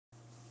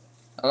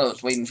Hello,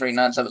 it's Weed and Freak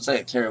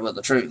 976 here with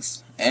the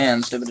truth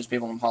and stupidest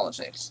people in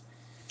politics.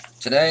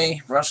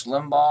 Today, Rush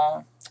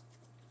Limbaugh,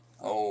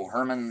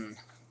 Herman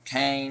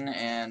Cain,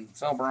 and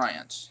Phil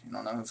Bryant. You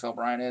don't know who Phil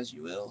Bryant is?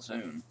 You will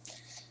soon.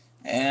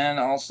 And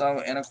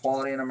also,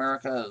 inequality in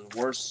America is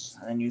worse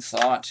than you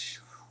thought.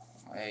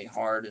 A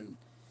hard and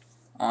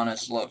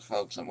honest look,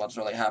 folks, at what's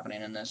really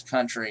happening in this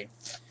country.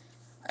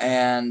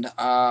 And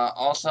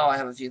also, I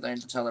have a few things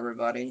to tell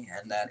everybody,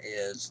 and that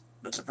is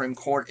the Supreme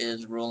Court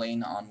is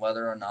ruling on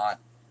whether or not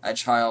a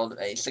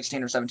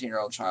 16 or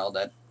 17-year-old child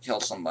that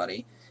killed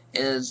somebody,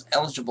 is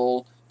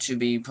eligible to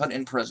be put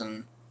in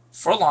prison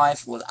for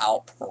life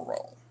without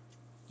parole.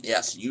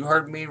 Yes, you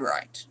heard me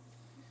right.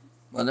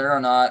 Whether or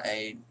not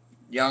a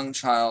young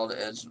child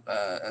is,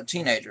 a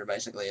teenager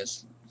basically,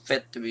 is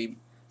fit to be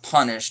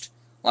punished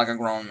like a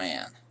grown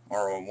man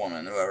or a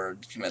woman, whoever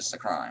commits the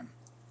crime.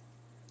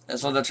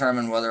 This will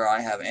determine whether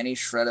I have any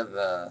shred of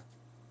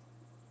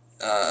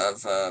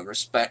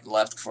respect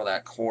left for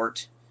that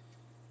court,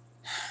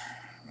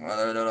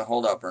 whether it'll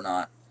hold up or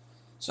not.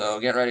 So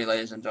get ready,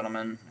 ladies and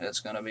gentlemen. It's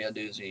going to be a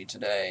doozy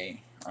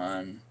today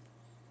on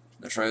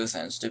the truth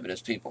and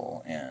stupidest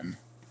people in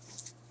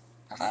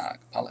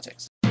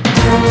politics.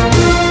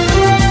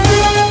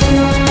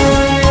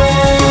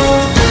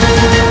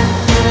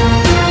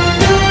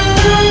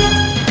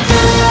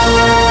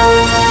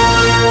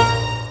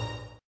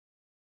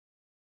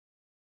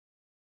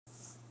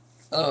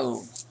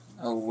 Hello,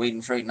 Weed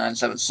and Freak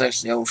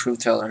 976, the old truth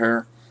teller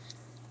here,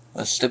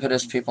 the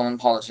stupidest people in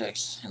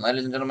politics. And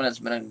ladies and gentlemen, it's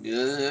been a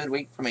good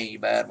week for me,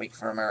 bad week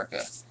for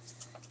America.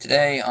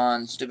 Today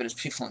on Stupidest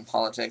People in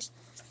Politics,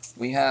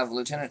 we have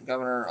Lieutenant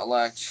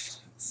Governor-elect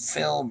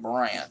Phil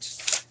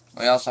Bryant.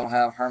 We also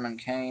have Herman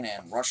Cain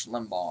and Rush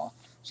Limbaugh.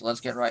 So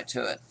let's get right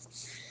to it.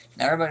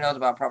 Now everybody knows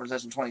about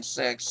Proposition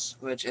 26,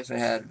 which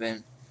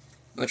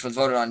was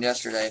voted on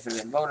yesterday. If it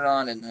had been voted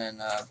on in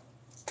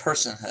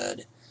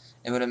personhood,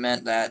 it would have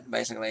meant that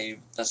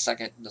basically the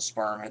second the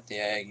sperm hit the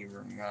egg, it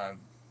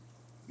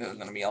was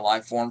going to be a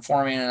life form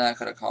forming, and that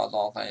could have caused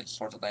all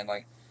sorts of things,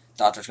 like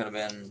doctors could have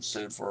been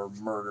sued for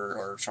murder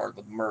or charged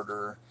with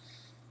murder.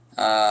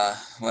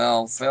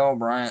 Well, Phil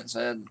Bryant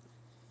said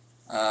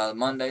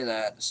Monday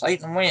that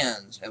Satan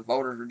wins if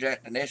voters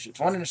rejected Issue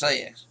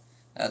 26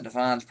 that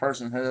defines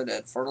personhood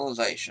at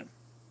fertilization.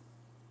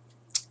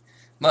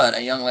 But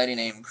a young lady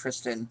named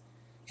Kristen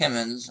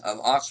Hemmons of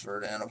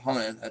Oxford, an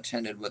opponent,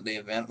 attended with the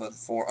event with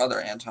 4 other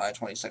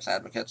anti-26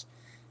 advocates.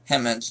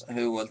 Hemmons,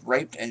 who was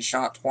raped and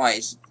shot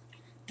twice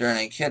during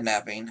a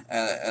kidnapping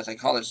as a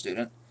college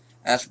student,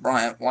 asked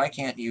Bryant, "Why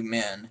can't you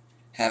men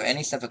have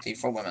any sympathy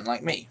for women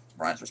like me?"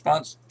 Bryant's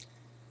response,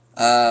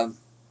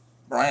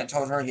 Bryant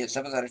told her he is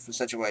sympathetic for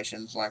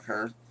situations like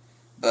hers,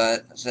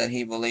 but said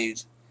he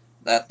believes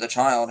that the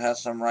child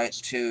has some rights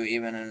too,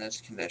 even in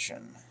this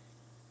condition.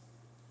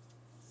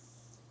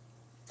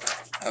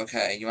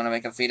 Okay, you want to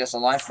make a fetus a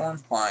life form?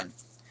 Fine.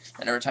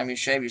 And every time you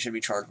shave, you should be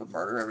charged with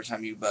murder. Every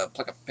time you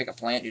pick a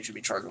plant, you should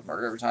be charged with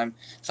murder. Every time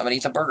somebody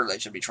eats a burger, they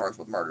should be charged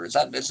with murder. Is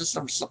this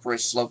some slippery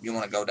slope you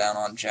want to go down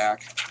on,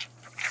 Jack?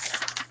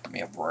 Give me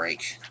a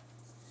break.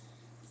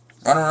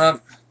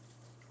 Runner-up,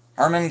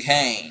 Herman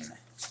Cain.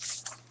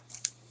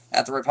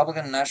 At the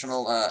Republican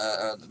National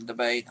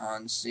debate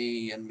on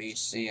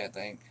CNBC, I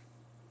think.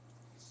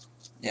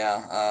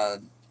 Yeah,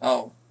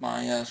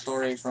 my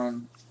story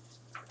from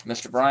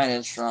Mr. Bryant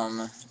is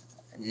from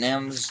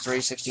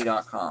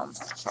NEMS360.com.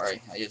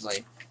 Sorry, I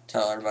usually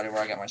tell everybody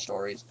where I get my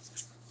stories.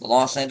 The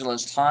Los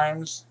Angeles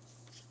Times.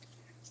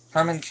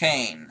 Herman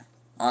Cain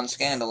on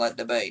scandal at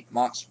debate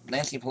mocks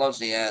Nancy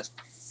Pelosi as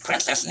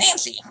Princess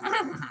Nancy.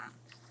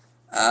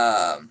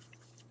 Herman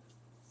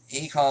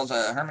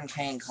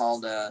Cain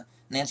called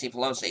Nancy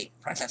Pelosi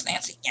Princess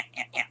Nancy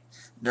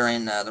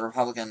during the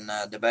Republican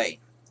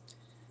debate,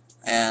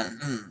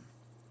 and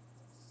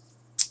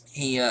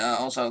he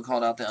also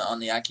called out on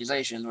the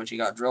accusations, which he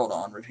got drilled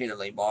on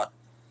repeatedly, brought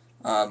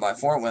by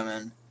 4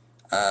 women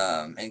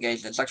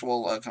engaged in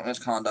sexual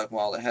misconduct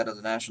while the head of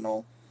the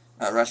National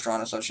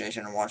Restaurant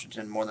Association in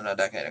Washington more than a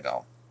decade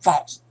ago.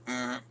 False.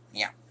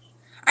 Yeah.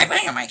 I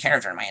value my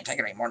character and my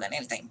integrity more than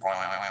anything.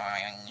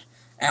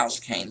 Alice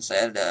Cain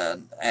said,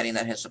 adding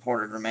that his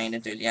supporters remained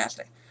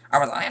enthusiastic.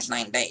 Over the last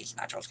 9 days,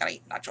 nachos gotta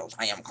eat nachos,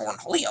 I am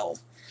cornholio.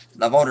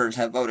 The voters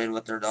have voted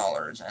with their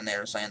dollars, and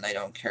they're saying they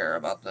don't care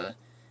about the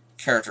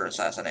character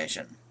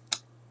assassination.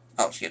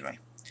 Oh, excuse me.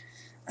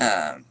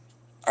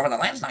 Over the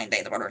last 9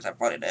 days, the voters have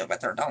voted with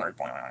their dollars,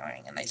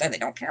 and they say they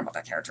don't care about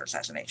that character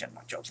assassination.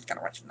 Nachos,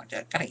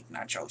 gotta eat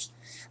nachos.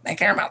 They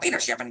care about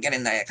leadership and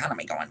getting the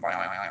economy going.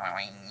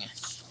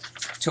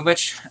 To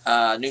which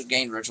Newt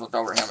Gingrich looked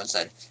over at him and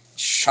said,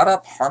 "Shut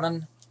up,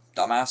 Harmon,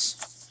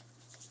 dumbass."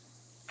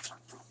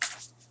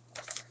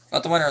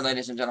 But the winner,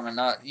 ladies and gentlemen,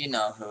 you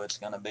know who it's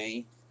going to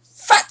be.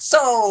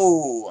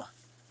 Fatso!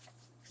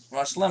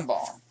 Rush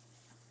Limbaugh.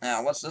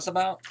 Now, what's this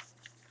about?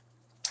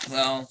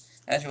 Well,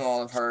 as you all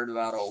have heard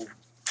about old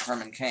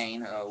Herman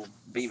Cain, old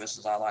Beavis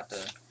as I like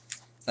to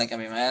think of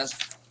him as,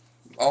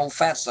 old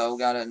Fatso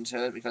got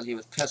into it because he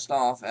was pissed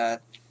off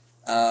at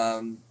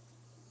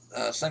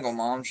single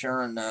mom,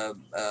 Sharon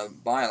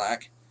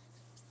Bialak.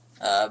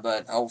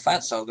 But old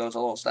Fatso goes a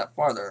little step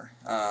farther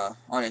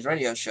on his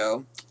radio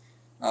show.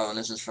 Oh, and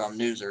this is from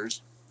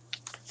Newsers.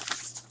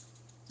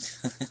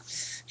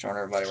 Showing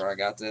everybody where I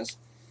got this.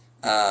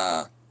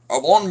 A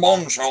blonde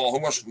bombshell who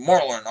was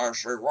Marlin, I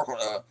see,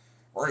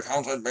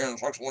 recounted being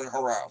sexually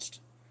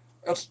harassed.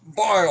 It's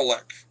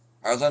Bialik,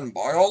 as in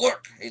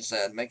Bialik, he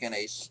said, making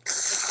a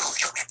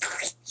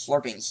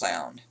slurping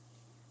sound.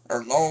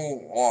 There's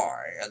no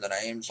Y in the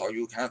name, so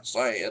you can't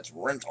say it's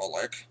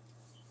Rentalick.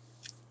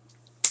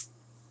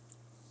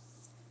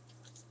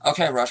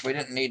 Okay, Rush, we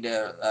didn't need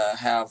to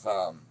have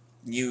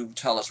you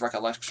tell us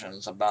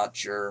recollections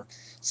about your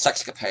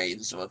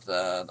sexcapades with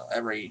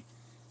every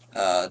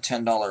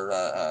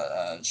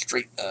 $10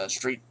 street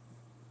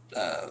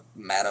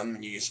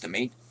madam you used to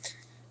meet.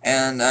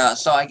 And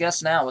so I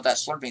guess now with that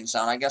slurping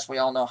sound, I guess we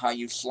all know how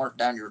you slurp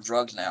down your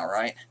drugs now,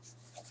 right?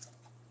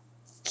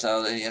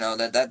 So you know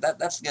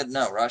that's good to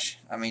know, Rush.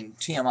 I mean,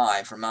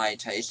 TMI for my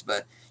taste,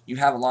 but you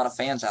have a lot of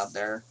fans out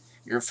there,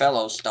 your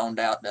fellow stoned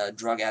out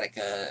drug addict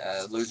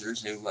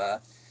losers who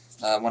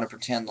want to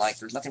pretend like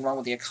there's nothing wrong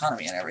with the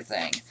economy and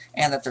everything,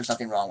 and that there's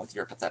nothing wrong with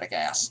your pathetic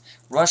ass.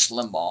 Rush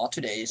Limbaugh,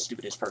 today's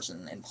stupidest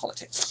person in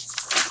politics.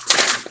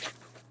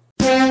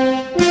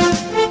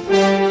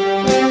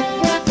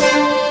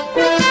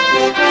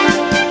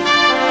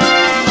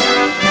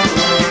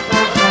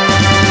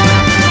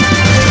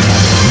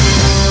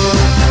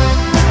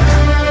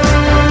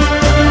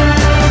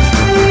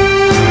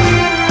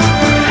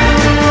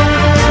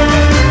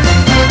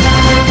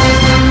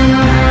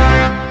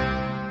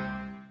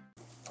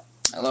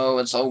 Hello,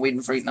 it's old Weed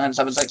and Freak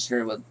 976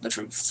 here with the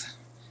truth.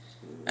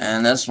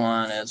 And this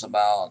one is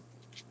about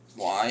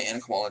why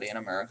inequality in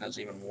America is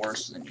even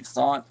worse than you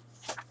thought,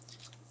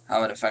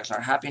 how it affects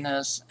our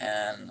happiness,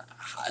 and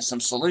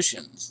some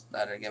solutions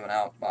that are given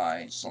out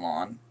by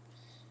Salon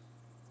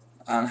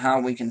on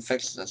how we can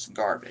fix this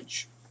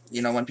garbage.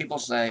 You know, when people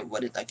say,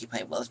 what did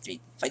Occupy Wall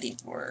Street fighting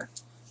for?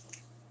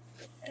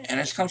 And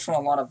it comes from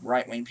a lot of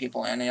right-wing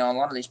people, and you know, a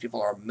lot of these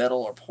people are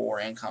middle or poor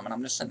income, and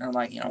I'm just sitting there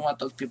like, you know what,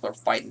 those people are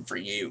fighting for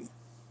you.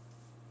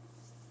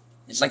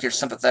 It's like you're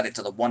sympathetic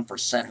to the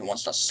 1% who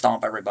wants to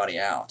stomp everybody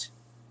out.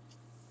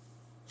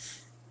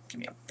 Give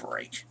me a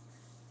break.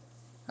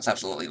 That's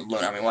absolutely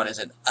lunatic. I mean, what is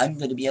it? I'm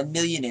going to be a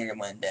millionaire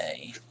one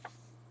day.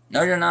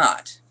 No, you're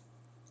not.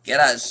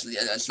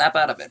 Snap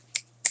out of it.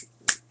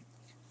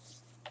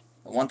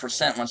 The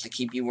 1% wants to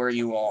keep you where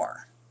you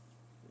are.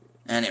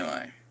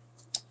 Anyway.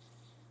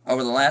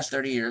 Over the last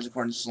 30 years,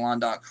 according to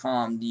Salon.com,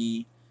 from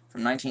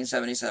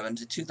 1977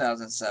 to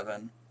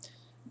 2007,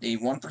 the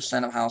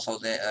 1% of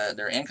households,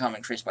 their income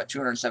increased by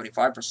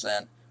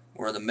 275%,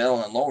 where the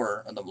middle and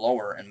lower,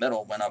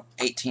 middle went up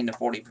 18 to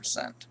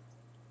 40%.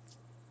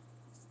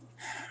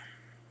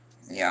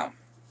 Yeah.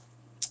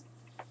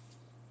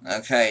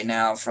 Okay,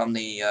 now from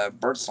the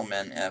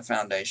Bertelsmann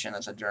Foundation,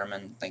 that's a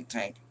German think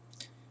tank,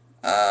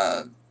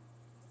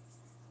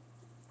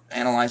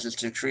 analyzes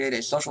to create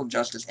a social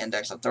justice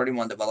index of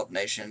 31 developed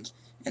nations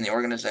in the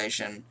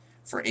Organization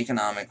for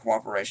Economic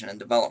Cooperation and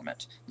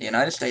Development. The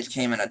United States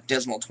came in a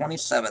dismal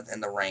 27th in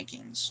the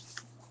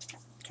rankings.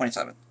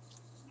 27th.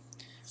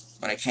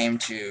 When it came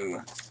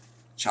to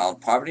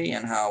child poverty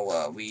and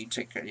how we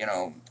take, you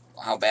know,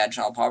 how bad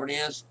child poverty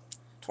is,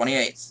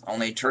 28th.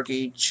 Only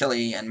Turkey,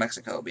 Chile, and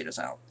Mexico beat us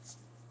out.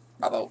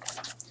 Bravo.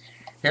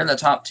 Here are the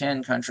top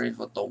 10 countries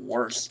with the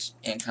worst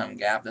income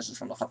gap. This is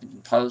from the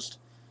Huffington Post.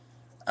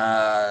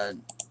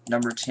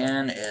 Number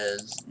 10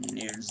 is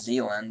New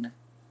Zealand.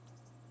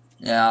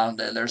 Yeah,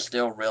 they're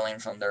still reeling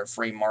from their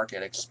free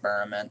market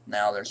experiment.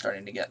 Now they're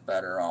starting to get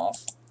better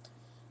off.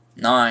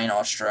 9,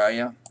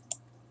 Australia.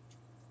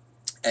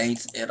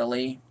 8th,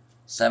 Italy.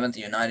 7th,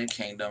 United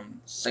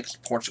Kingdom.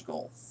 6th,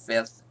 Portugal.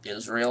 5th,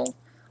 Israel.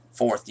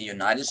 4th, the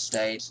United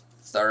States.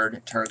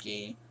 3rd,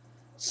 Turkey.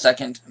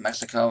 2nd,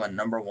 Mexico. And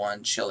number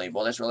 1, Chile.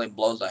 Boy, this really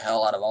blows the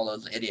hell out of all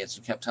those idiots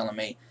who kept telling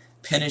me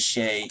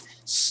Pinochet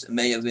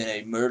may have been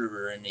a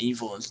murderer and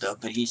evil and stuff,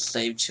 but he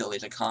saved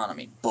Chile's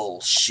economy.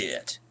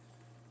 Bullshit.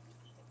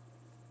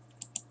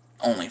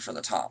 Only for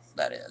the top,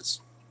 that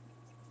is.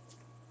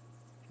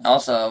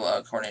 Also,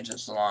 according to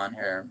Salon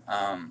here,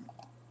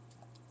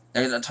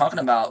 they're talking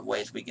about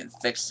ways we can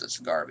fix this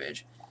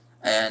garbage.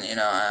 And, you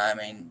know, I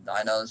mean,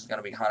 I know this is going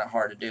to be kind of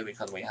hard to do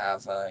because we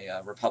have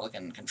a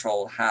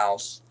Republican-controlled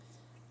House.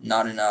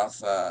 Not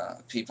enough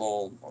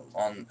people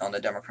on the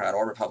Democrat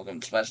or Republican,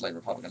 especially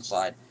Republican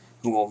side,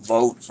 who will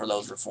vote for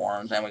those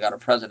reforms. And we got a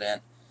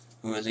president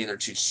who is either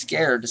too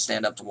scared to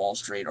stand up to Wall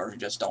Street or who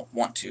just don't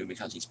want to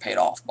because he's paid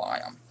off by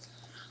them.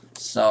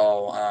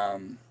 So,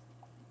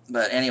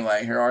 but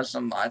anyway, here are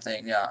some, I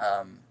think,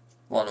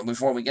 well,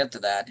 before we get to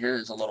that,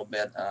 here's a little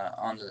bit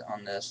on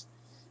this.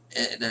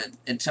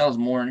 It tells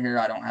more in here.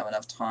 I don't have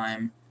enough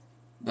time,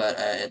 but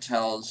it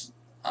tells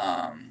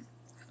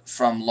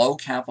from low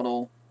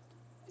capital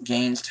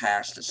gains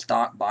tax to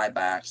stock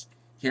buybacks.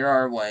 Here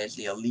are ways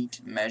the elite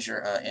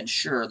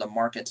ensure the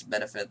markets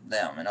benefit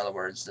them. In other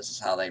words, this is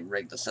how they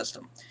rig the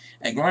system.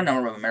 A growing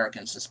number of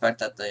Americans suspect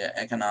that the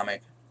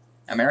economic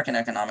American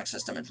economic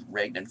system is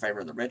rigged in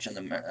favor of the rich and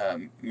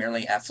the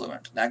merely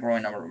affluent. That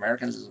growing number of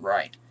Americans is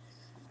right.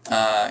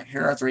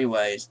 Here are 3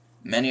 ways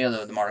many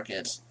of the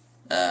markets,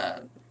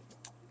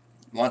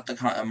 what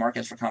the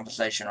markets for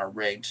compensation are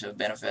rigged to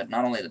benefit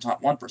not only the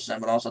top 1%,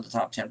 but also the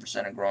top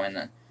 10% and growing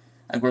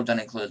a group that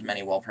includes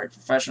many well-paid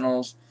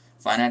professionals,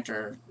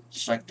 financial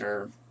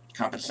sector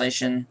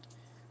compensation.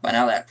 By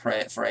now that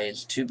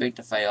phrase, too big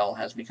to fail,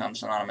 has become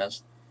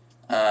synonymous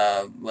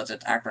with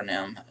its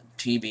acronym,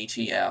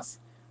 TBTF.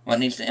 What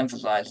needs to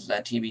emphasize is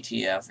that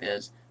TBTF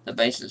is the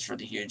basis for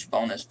the huge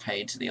bonus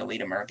paid to the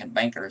elite American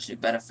bankers who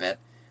benefit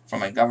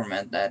from a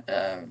government that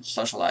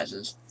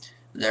socializes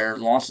their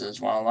losses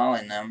while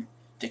allowing them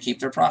to keep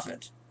their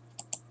profit.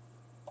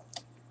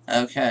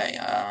 Okay,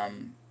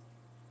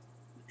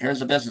 here's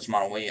the business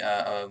model.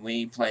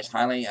 We place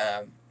highly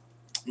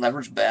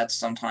leveraged bets,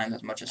 sometimes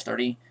as much as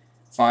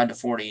 35 to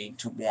 40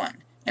 to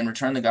 1. In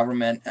return, the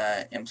government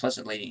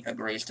implicitly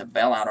agrees to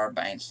bail out our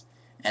banks,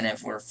 and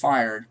if we're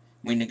fired,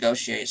 we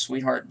negotiate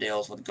sweetheart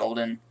deals with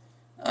golden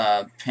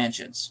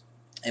pensions.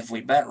 If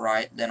we bet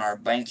right, then our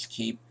banks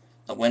keep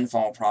the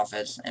windfall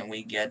profits and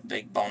we get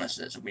big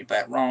bonuses. If we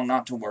bet wrong,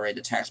 not to worry,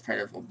 the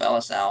taxpayers will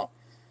bail out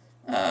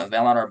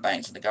our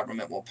banks, and the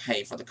government will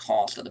pay for the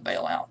cost of the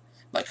bailout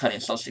by cutting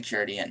Social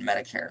Security and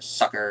Medicare.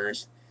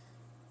 Suckers.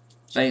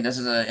 See, this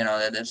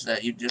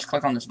is you just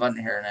click on this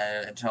button here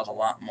and it tells a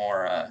lot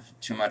more,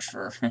 too much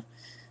for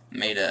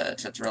me to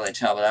really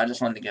tell, but I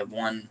just wanted to give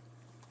one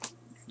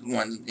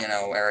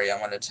area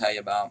I wanted to tell you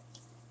about.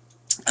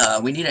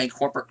 We need a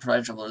corporate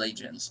pledge of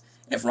allegiance.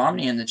 If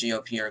Romney and the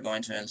GOP are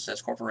going to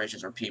insist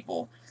corporations are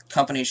people,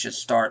 companies should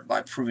start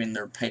by proving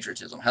their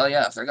patriotism. Hell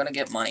yeah, if they're going to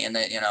get money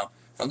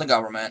from the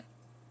government,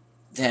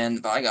 then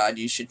by God,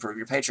 you should prove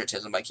your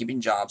patriotism by keeping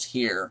jobs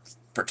here,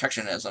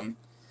 protectionism,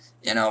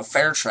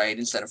 fair trade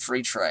instead of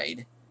free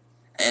trade,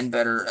 and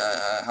better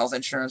health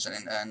insurance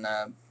and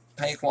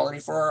pay equality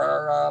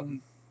for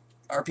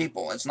our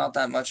people. It's not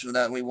that much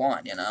that we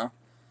want,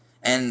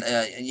 And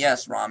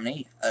yes,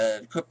 Romney,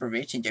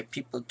 corporations are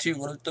people too.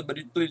 Why don't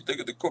somebody please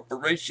think of the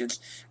corporations?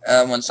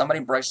 When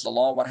somebody breaks the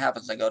law, what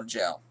happens? They go to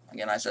jail.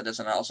 Again, I said this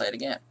and I'll say it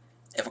again.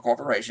 If a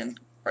corporation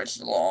breaks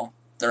the law,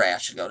 their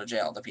ass should go to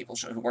jail. The people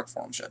who work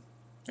for them should,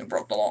 who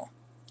broke the law.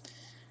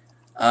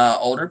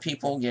 Older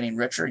people getting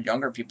richer,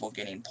 younger people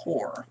getting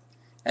poorer.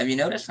 Have you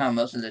noticed how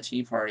most of the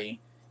Tea Party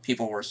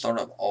people were sort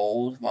of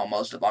old, while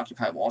most of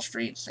Occupy Wall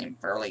Street seemed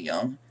fairly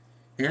young?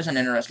 Here's an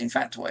interesting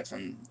factoid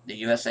from the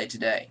USA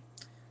Today.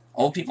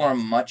 Old people are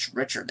much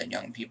richer than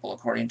young people,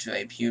 according to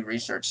a Pew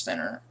Research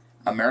Center.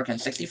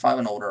 Americans 65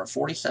 and older are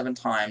 47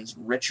 times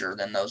richer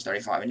than those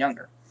 35 and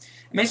younger.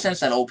 It makes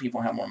sense that old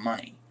people have more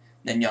money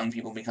than young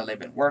people because they've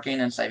been working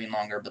and saving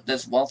longer, but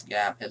this wealth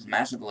gap is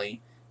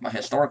massively by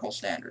historical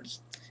standards.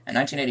 In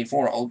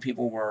 1984, old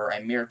people were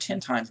a mere 10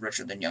 times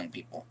richer than young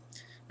people.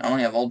 Not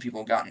only have old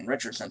people gotten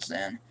richer since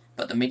then,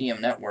 but the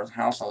median net worth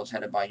households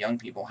headed by young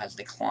people has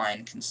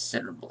declined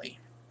considerably.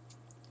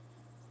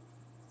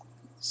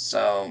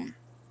 So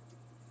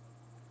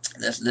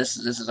this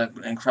is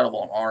an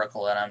incredible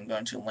article that I'm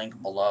going to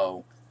link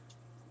below.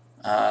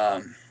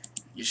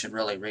 You should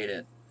really read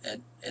it.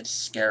 It's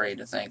scary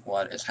to think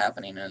what is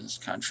happening in this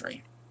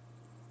country.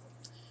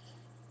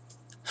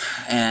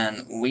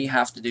 And we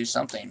have to do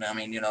something. I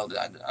mean,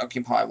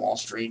 Occupy Wall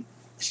Street,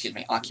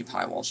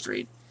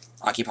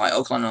 Occupy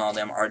Oakland and all of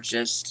them are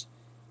just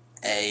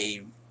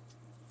a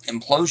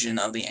implosion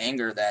of the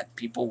anger that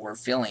people were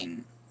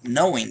feeling,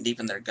 knowing deep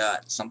in their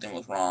gut something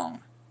was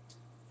wrong.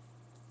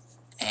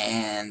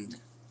 And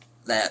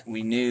that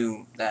we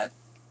knew that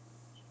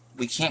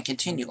we can't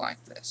continue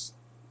like this.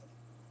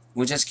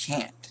 We just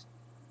can't.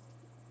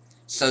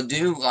 So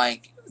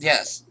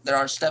yes, there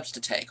are steps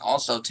to take.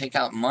 Also, take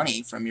out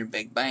money from your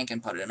big bank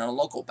and put it in a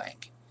local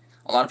bank.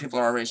 A lot of people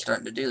are already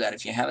starting to do that.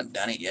 If you haven't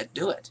done it yet,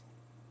 do it.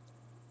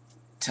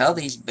 Tell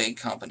these big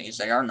companies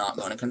they are not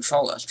going to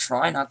control us.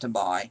 Try not to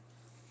buy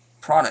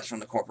products from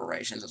the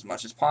corporations as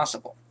much as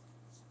possible.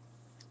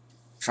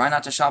 Try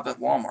not to shop at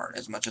Walmart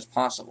as much as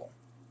possible.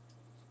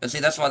 But see,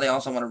 that's why they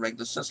also want to rig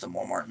the system,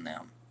 Walmart and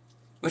them.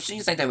 Which do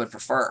you think they would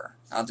prefer?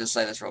 I'll just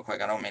say this real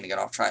quick. I don't mean to get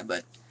off track,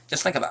 but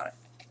just think about it.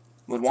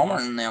 Would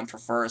Walmart and them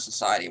prefer a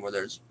society where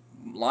there's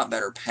a lot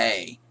better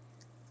pay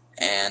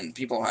and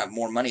people have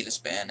more money to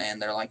spend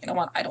and they're like, you know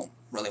what, I don't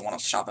really want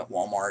to shop at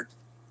Walmart.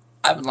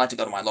 I would like to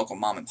go to my local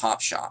mom and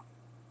pop shop.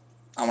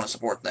 I want to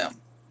support them.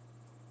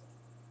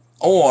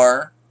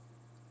 Or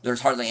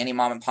there's hardly any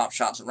mom and pop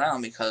shops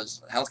around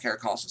because healthcare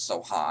costs are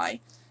so high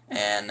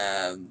and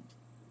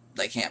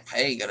they can't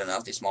pay good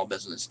enough, these small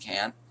businesses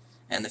can't.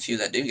 And the few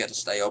that do get to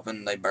stay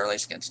open, they barely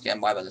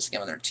skim by the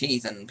skin of their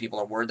teeth, and people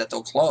are worried that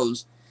they'll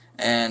close,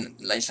 and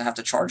they still have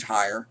to charge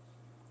higher.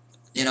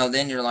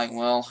 Then you're like,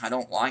 well, I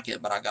don't like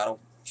it, but I gotta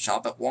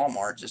shop at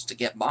Walmart just to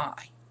get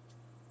by.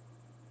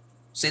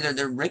 See,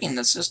 they're rigging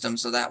the system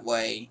so that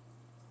way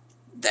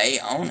they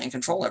own and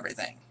control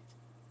everything.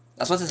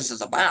 That's what this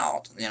is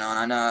about, and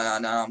I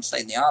know I'm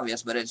stating the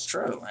obvious, but it's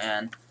true.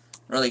 And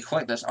really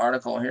quick, this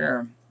article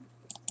here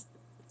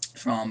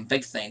from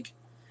Big Think.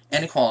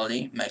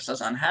 Inequality makes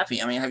us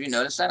unhappy. I mean, have you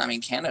noticed that? I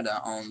mean,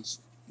 Canada owns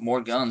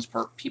more guns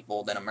per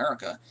people than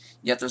America,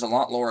 yet there's a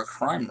lot lower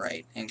crime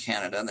rate in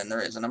Canada than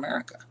there is in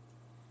America.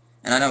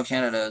 And I know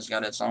Canada has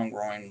got its own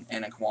growing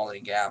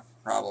inequality gap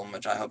problem,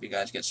 which I hope you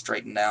guys get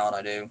straightened out.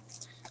 I do.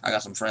 I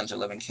got some friends who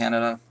live in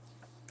Canada,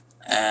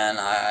 and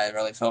I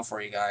really feel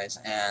for you guys.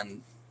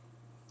 And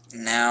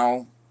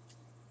now,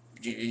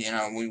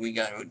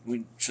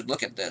 we should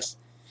look at this.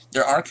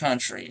 There are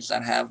countries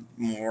that have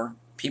more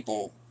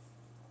people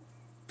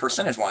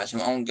percentage-wise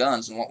who own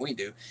guns than what we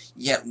do,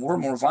 yet we're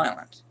more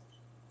violent.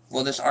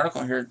 Well, this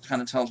article here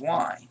kind of tells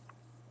why.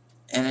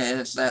 And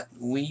it's that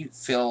we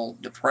feel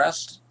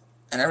depressed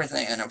and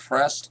everything, and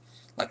oppressed,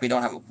 like we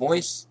don't have a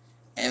voice,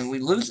 and we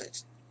lose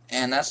it.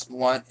 And that's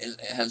what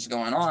has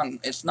going on.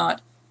 It's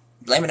not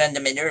blame it on the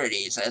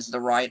minorities, as the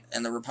right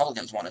and the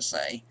Republicans want to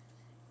say.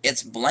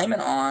 It's blame it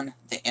on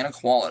the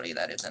inequality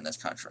that is in this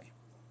country.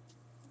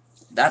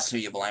 That's who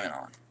you blame it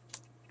on.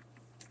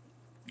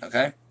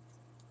 Okay?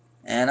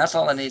 And that's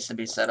all that needs to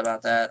be said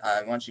about that.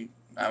 I want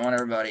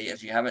everybody,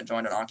 if you haven't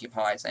joined an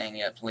Occupy thing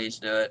yet, please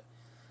do it.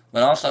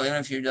 But also, even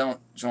if you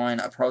don't join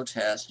a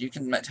protest, you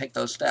can take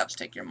those steps.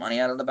 Take your money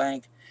out of the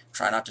bank.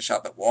 Try not to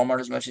shop at Walmart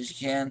as much as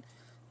you can.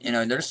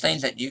 There's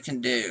things that you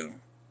can do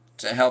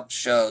to help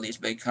show these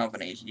big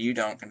companies you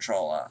don't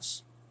control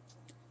us.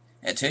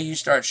 Until you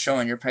start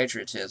showing your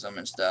patriotism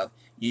and stuff,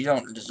 you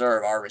don't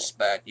deserve our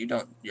respect.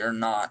 You're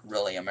not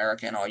really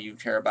American. All you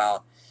care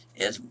about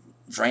is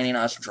draining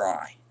us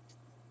dry.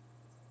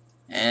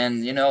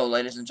 And,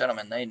 ladies and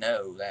gentlemen, they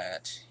know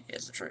that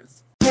is the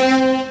truth.